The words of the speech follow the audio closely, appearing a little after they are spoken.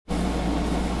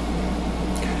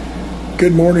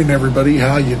Good morning, everybody.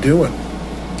 How you doing?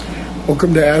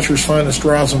 Welcome to Asher's Finest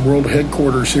Rosin World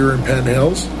Headquarters here in Penn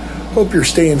Hills. Hope you're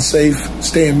staying safe,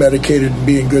 staying medicated, and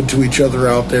being good to each other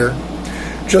out there.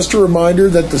 Just a reminder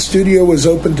that the studio is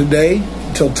open today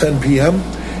until 10 p.m.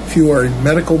 If you are a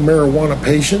medical marijuana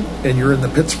patient and you're in the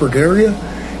Pittsburgh area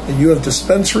and you have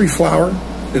dispensary flower,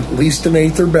 at least an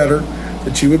eighth or better,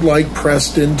 that you would like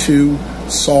pressed into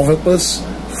solventless,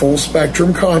 full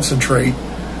spectrum concentrate,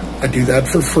 I do that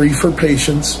for free for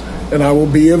patients, and I will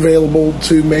be available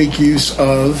to make use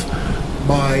of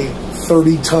my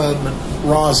 30-ton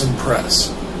rosin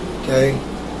press. Okay?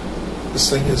 This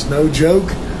thing is no joke.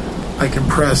 I can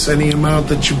press any amount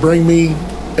that you bring me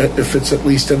if it's at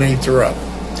least an eighth or up.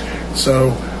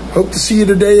 So, hope to see you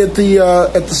today at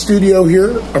the studio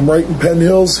here. I'm right in Penn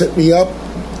Hills. Hit me up.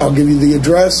 I'll give you the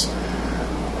address.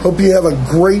 Hope you have a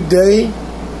great day.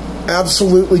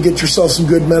 Absolutely get yourself some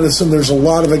good medicine. There's a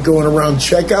lot of it going around.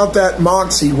 Check out that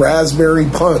Moxie Raspberry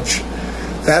Punch.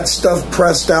 That stuff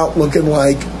pressed out looking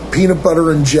like peanut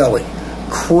butter and jelly.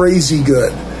 Crazy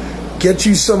good. Get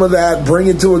you some of that. Bring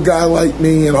it to a guy like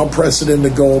me, and I'll press it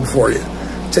into gold for you.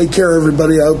 Take care,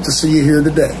 everybody. I hope to see you here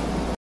today.